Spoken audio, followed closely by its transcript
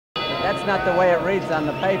That's not the way it reads on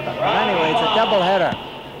the paper. But anyway, it's a double header.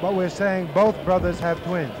 But we're saying both brothers have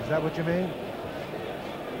twins. Is that what you mean?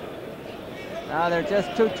 No, they're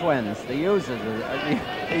just two twins. The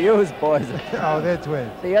Hughes boys. Oh, they're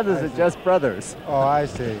twins. The others are just brothers. Oh, I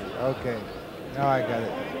see. Okay. Now I got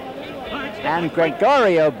it. And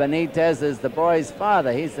Gregorio Benitez is the boy's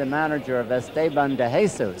father. He's the manager of Esteban de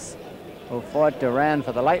Jesus, who fought Duran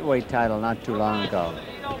for the lightweight title not too long ago.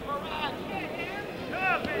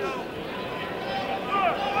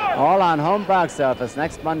 All on home box office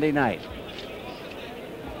next Monday night.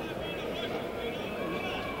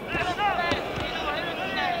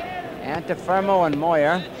 Antuofermo and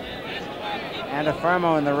Moyer.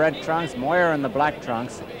 Antuofermo in the red trunks, Moyer in the black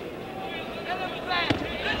trunks.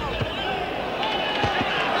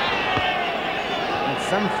 It's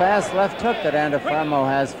some fast left hook that Antuofermo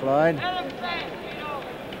has, Floyd.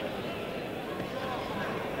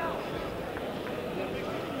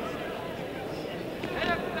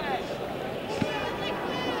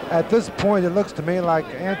 At this point, it looks to me like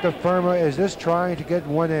Antuofermo is just trying to get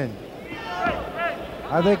one in.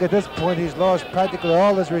 I think at this point he's lost practically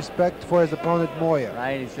all his respect for his opponent Moyer.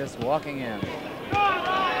 Right, he's just walking in.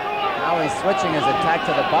 Now he's switching his attack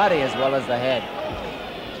to the body as well as the head.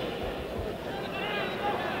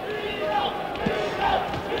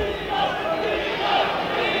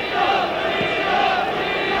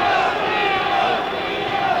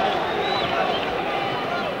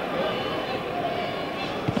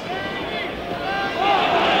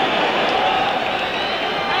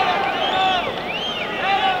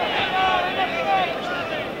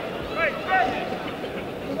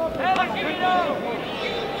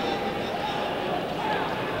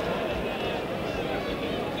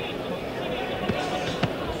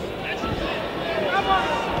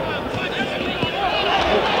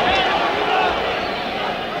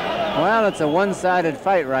 Well, it's a one-sided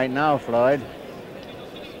fight right now, Floyd.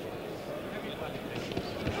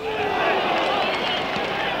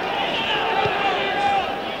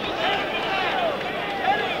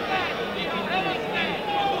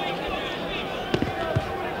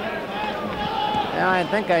 Now I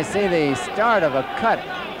think I see the start of a cut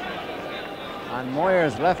on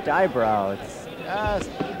Moyer's left eyebrow. It's just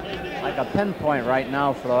like a pinpoint right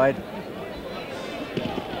now, Floyd.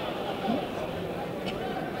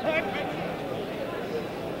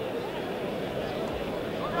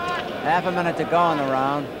 Half a minute to go in the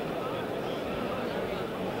round.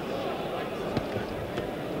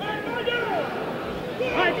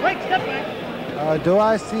 Do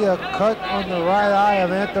I see a cut on the right eye of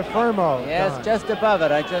Antuofermo? Yes, Don? just above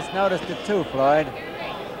it. I just noticed it too, Floyd.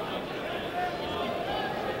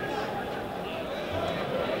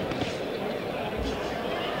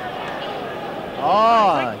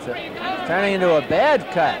 Oh, it's turning into a bad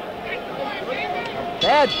cut. A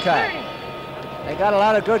bad cut. They got a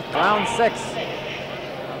lot of good round six.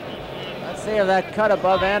 Let's see if that cut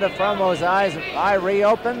above Antuofermo's eye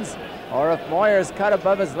reopens, or if Moyer's cut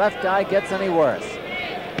above his left eye gets any worse.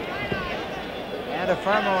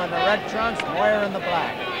 Antuofermo in the red trunks, Moyer in the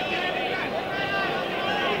black.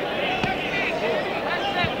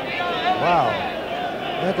 Wow.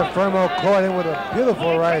 Antuofermo caught him with a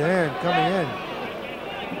beautiful right hand coming in.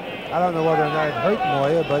 I don't know whether or not it hurt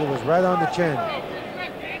Moyer, but it was right on the chin.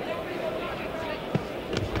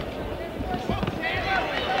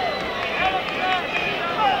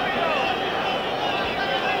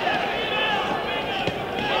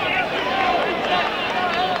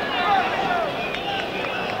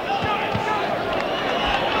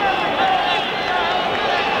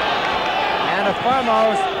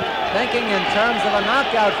 Antuofermo's thinking in terms of a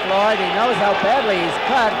knockout, Floyd. He knows how badly he's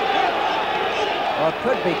cut, or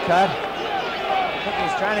could be cut. I think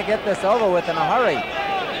he's trying to get this over with in a hurry.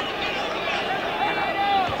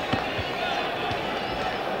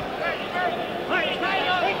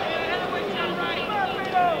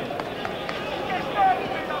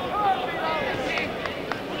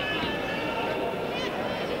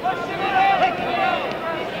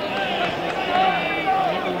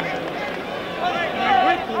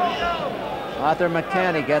 Arthur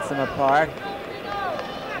McCanny gets him apart.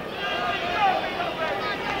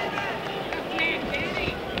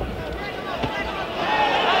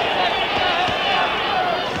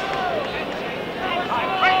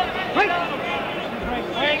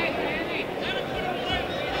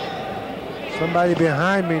 Somebody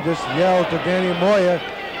behind me just yelled to Denny Moyer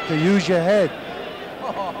to use your head.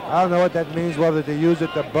 I don't know what that means, whether to use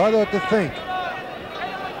it to butt or to think.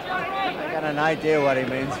 I got an idea what he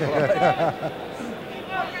means, Floyd.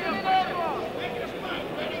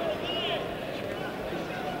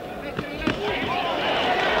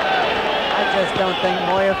 I just don't think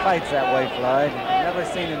Moyer fights that way, Floyd. Never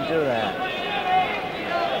seen him do that.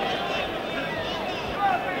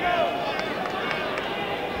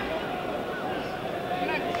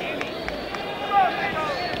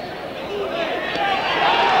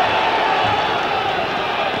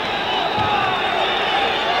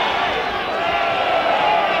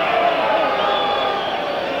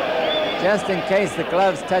 Just in case the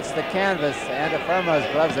gloves touch the canvas, Antuofermo's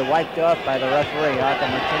gloves are wiped off by the referee, Arthur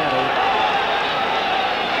McCanty.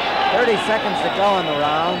 30 seconds to go in the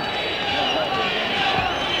round.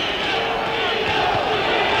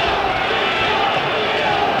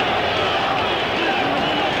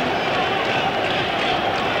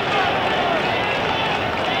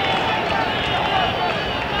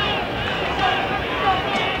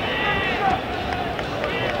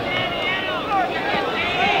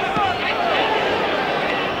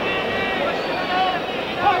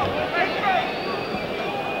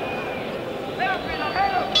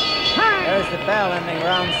 Bell ending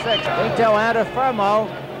round 6. Vito Antuofermo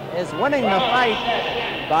is winning the fight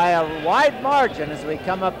by a wide margin as we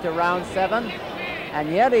come up to round 7,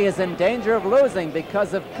 and yet he is in danger of losing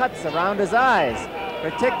because of cuts around his eyes,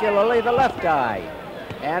 particularly the left eye.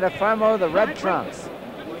 Antuofermo, the red trunks.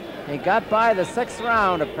 He got by the 6th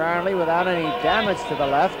round apparently without any damage to the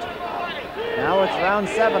left. Now it's round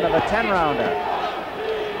 7 of a 10-rounder.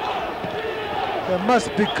 There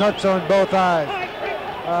must be cuts on both eyes.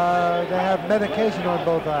 They have medication on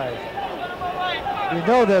both eyes. We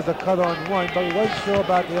know there's a cut on one, but we weren't sure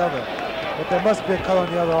about the other. But there must be a cut on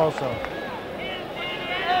the other also.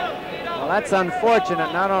 Well, that's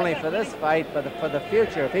unfortunate, not only for this fight, but for the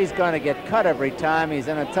future. If he's going to get cut every time he's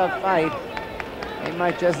in a tough fight, he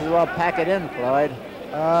might just as well pack it in, Floyd.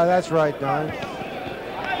 That's right, Don.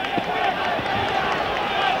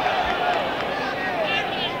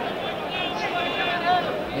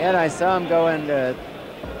 Yet I saw him go into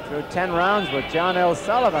through 10 rounds with John L.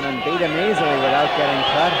 Sullivan and beat him easily without getting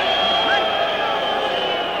cut.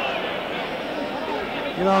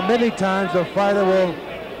 You know, many times the fighter will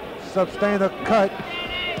sustain a cut,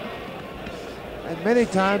 and many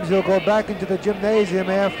times he'll go back into the gymnasium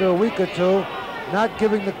after a week or two, not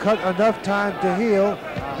giving the cut enough time to heal,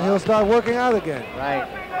 and he'll start working out again. Right.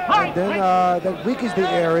 And then that weakens the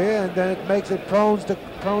area, and then it makes it prone to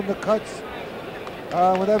cuts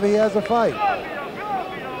whenever he has a fight.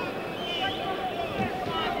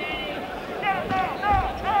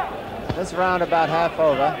 This round about half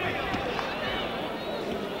over.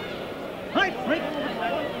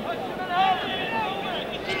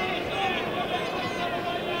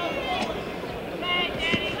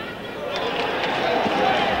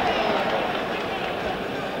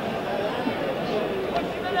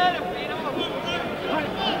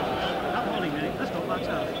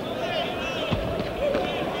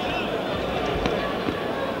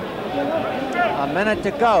 A minute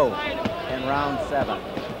to go in round 7.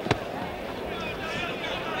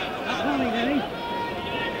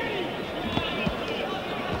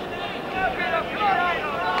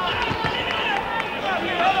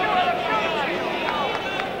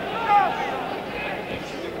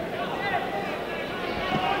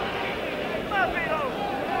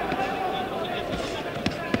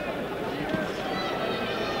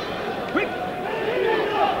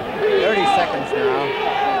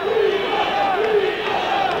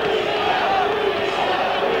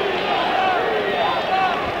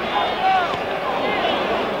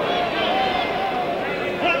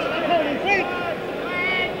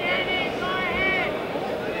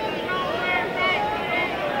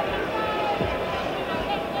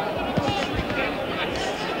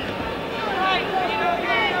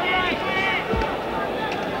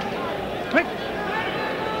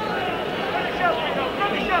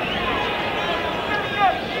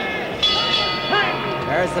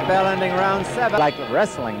 There's the bell ending round 7. Like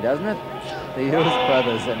wrestling, doesn't it? The Hughes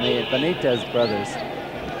brothers and the Benitez brothers.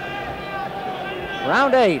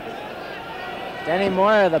 Round 8. Denny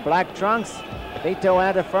Moyer, the black trunks. Vito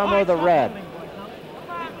Antuofermo, the red.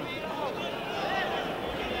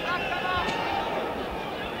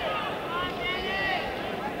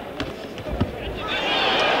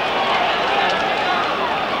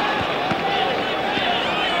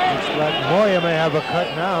 Looks like Moyer may have a cut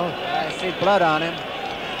now. I see blood on him.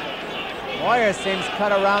 Moyer seems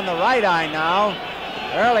cut around the right eye now.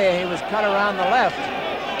 Earlier he was cut around the left.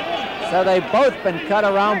 So they've both been cut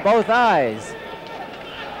around both eyes.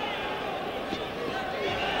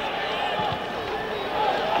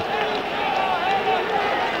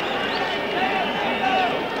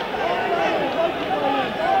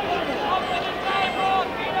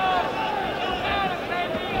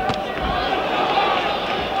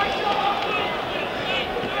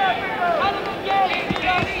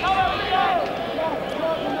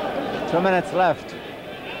 2 minutes left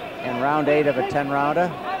in round 8 of a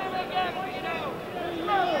 10-rounder.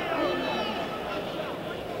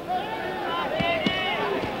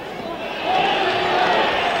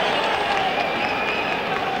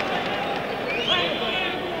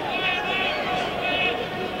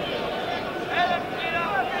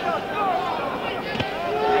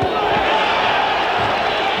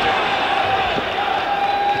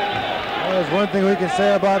 One thing we can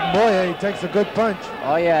say about Moyer, he takes a good punch.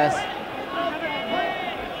 Oh, yes.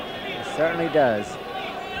 He certainly does.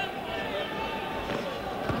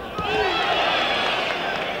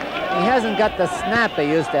 He hasn't got the snap he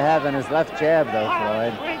used to have in his left jab, though,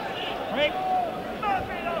 Floyd.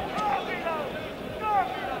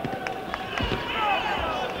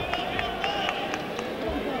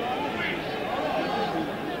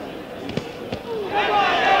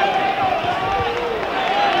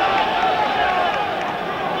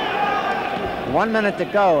 1 minute to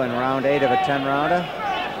go in round 8 of a 10-rounder.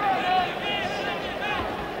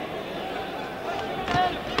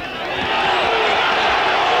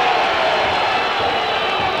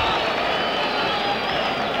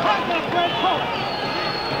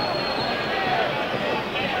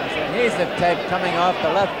 Adhesive tape coming off the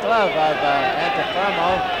left glove of Antuofermo.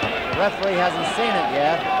 The referee hasn't seen it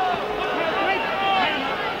yet.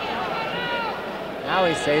 Now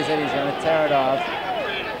he sees it, he's going to tear it off.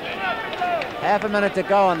 Half a minute to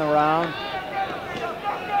go in the round.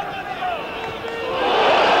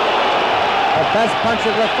 The best punch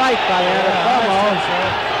of the fight by Antuofermo.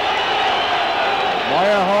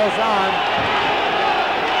 Moyer holds on.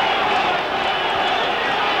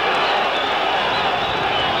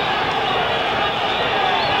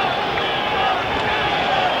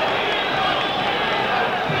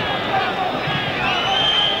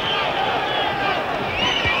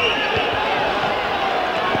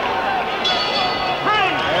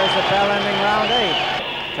 Bell ending round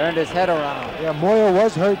 8. Turned his head around. Yeah, Moyer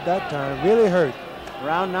was hurt that time, really hurt.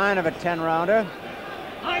 Round 9 of a 10-rounder.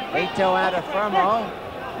 Vito Antuofermo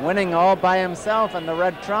winning all by himself in the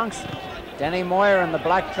red trunks. Denny Moyer in the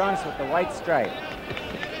black trunks with the white stripe.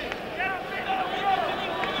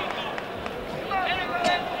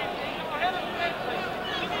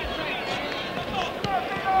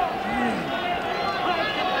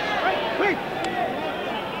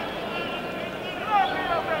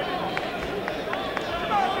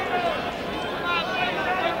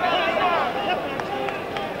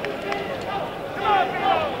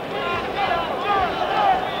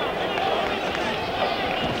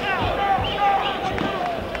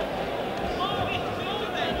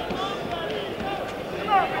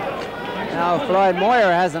 Now, Floyd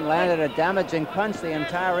Moyer hasn't landed a damaging punch the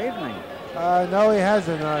entire evening. No, he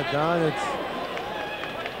hasn't, Don. It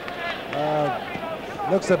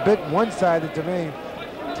looks a bit one-sided to me.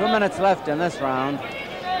 2 minutes left in this round.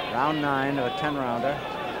 Round 9 of a 10-rounder.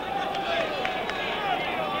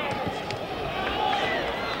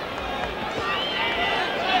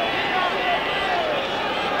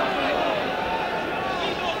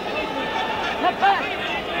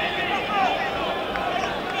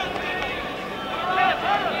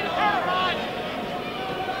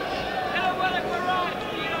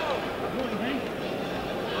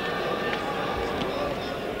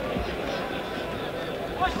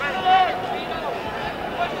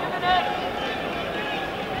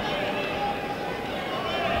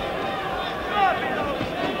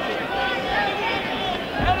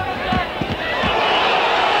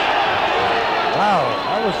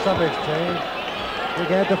 Some exchange. I think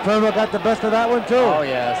Antuofermo got the best of that one too. Oh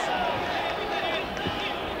yes.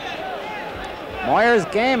 Moyer's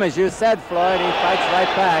game, as you said, Floyd, he fights right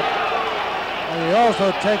back. And he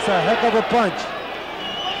also takes a heck of a punch.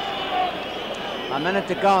 A minute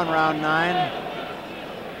to go in round 9.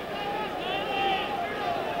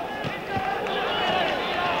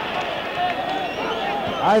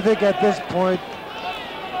 I think at this point,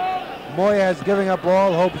 Moyer is giving up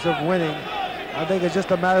all hopes of winning. I think it's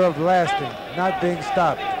just a matter of lasting, not being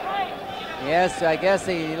stopped. Yes, I guess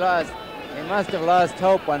he lost. He must have lost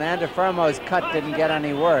hope when Antuofermo's cut didn't get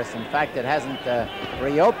any worse. In fact, it hasn't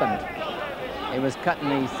reopened. He was cut in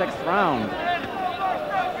the 6th round.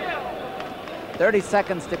 30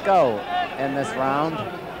 seconds to go in this round.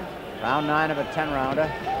 Round 9 of a 10-rounder.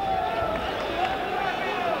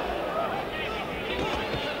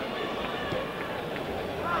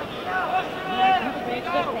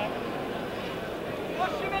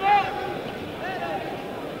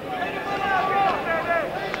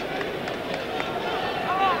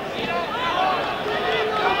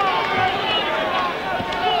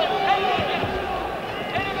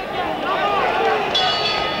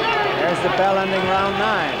 The bell ending round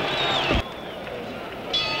 9.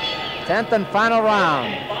 10th and final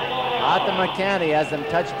round. Arthur McCanty has them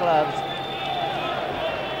touch gloves.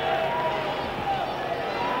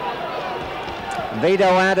 Vito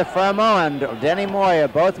Antuofermo and Denny Moyer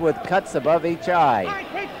both with cuts above each eye.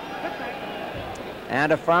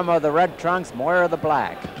 Antuofermo the red trunks, Moyer the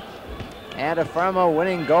black. Antuofermo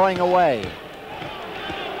winning going away.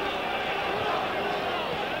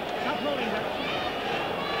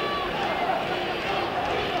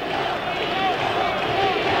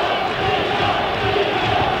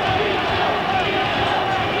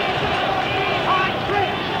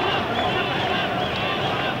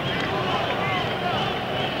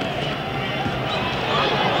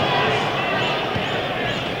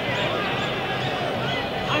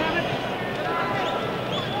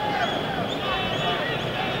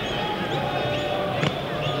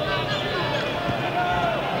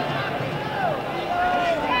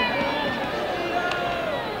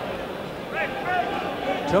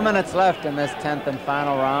 Two minutes left in this 10th and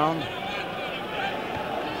final round.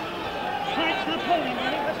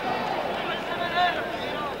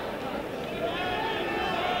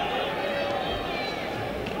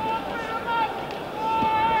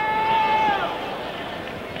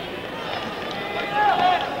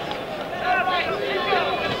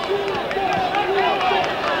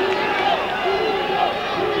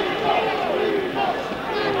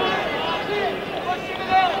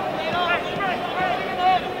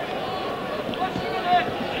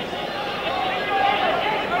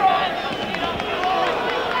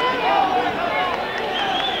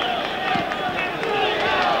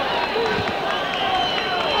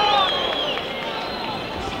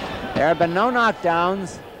 There have been no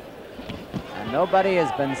knockdowns, and nobody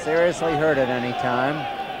has been seriously hurt at any time.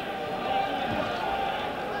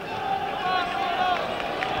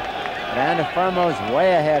 But Antuofermo's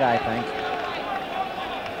way ahead, I think.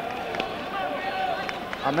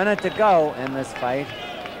 A minute to go in this fight.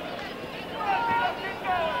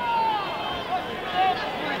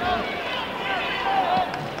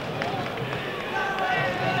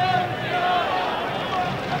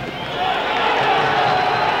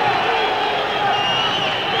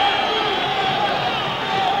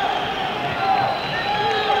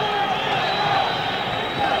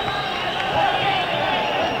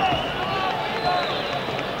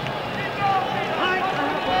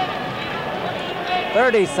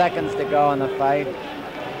 .30 seconds to go in the fight.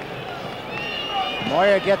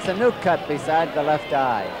 Moyer gets a new cut beside the left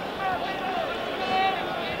eye.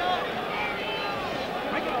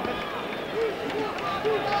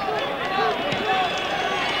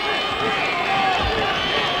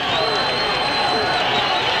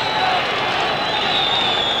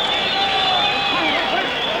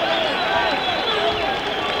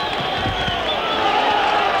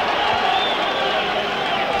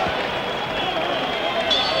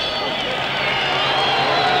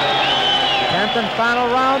 And final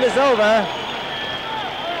round is over.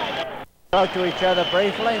 Talk to each other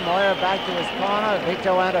briefly. Moyer back to his corner.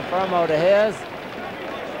 Vito Antuofermo to his.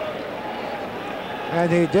 And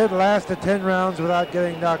he did last the 10 rounds without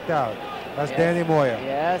getting knocked out. That's yes. Denny Moyer.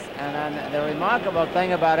 Yes, and then the remarkable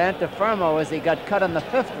thing about Antuofermo is he got cut in the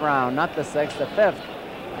 5th round, not the 6th, the 5th.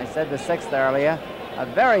 I said the 6th earlier. A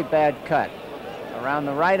very bad cut around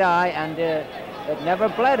the right eye, and it never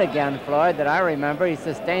bled again, Floyd, that I remember. He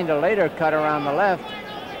sustained a later cut around the left.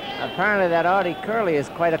 Apparently that Artie Curley is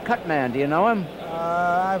quite a cut man. Do you know him?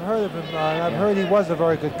 I've heard of him. I've heard he was a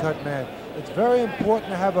very good cut man. It's very important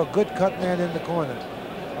to have a good cut man in the corner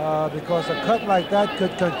because a cut like that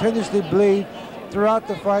could continuously bleed throughout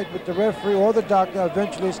the fight with the referee or the doctor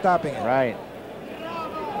eventually stopping it. Right.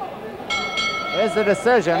 Here's the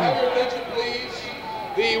decision. Attention, please.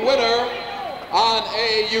 The winner on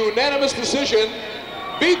a unanimous decision,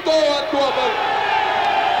 Vito Antuofermo.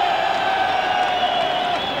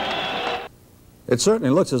 It certainly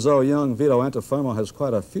looks as though young Vito Antuofermo has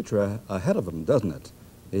quite a future ahead of him, doesn't it?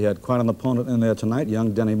 He had quite an opponent in there tonight,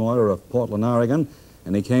 young Denny Moyer of Portland, Oregon,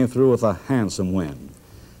 and he came through with a handsome win.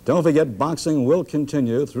 Don't forget, boxing will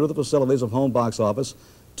continue through the facilities of Home Box Office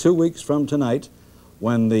 2 weeks from tonight,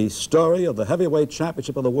 when the story of the heavyweight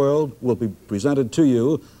championship of the world will be presented to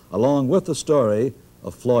you, along with the story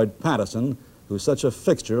of Floyd Patterson, who's such a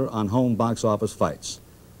fixture on Home Box Office fights.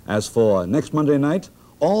 As for next Monday night,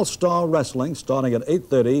 All-Star Wrestling starting at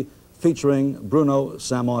 8:30, featuring Bruno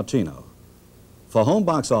Sammartino. For Home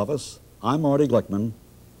Box Office, I'm Marty Glickman.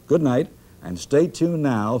 Good night, and stay tuned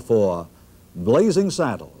now for Blazing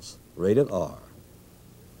Saddles, rated R.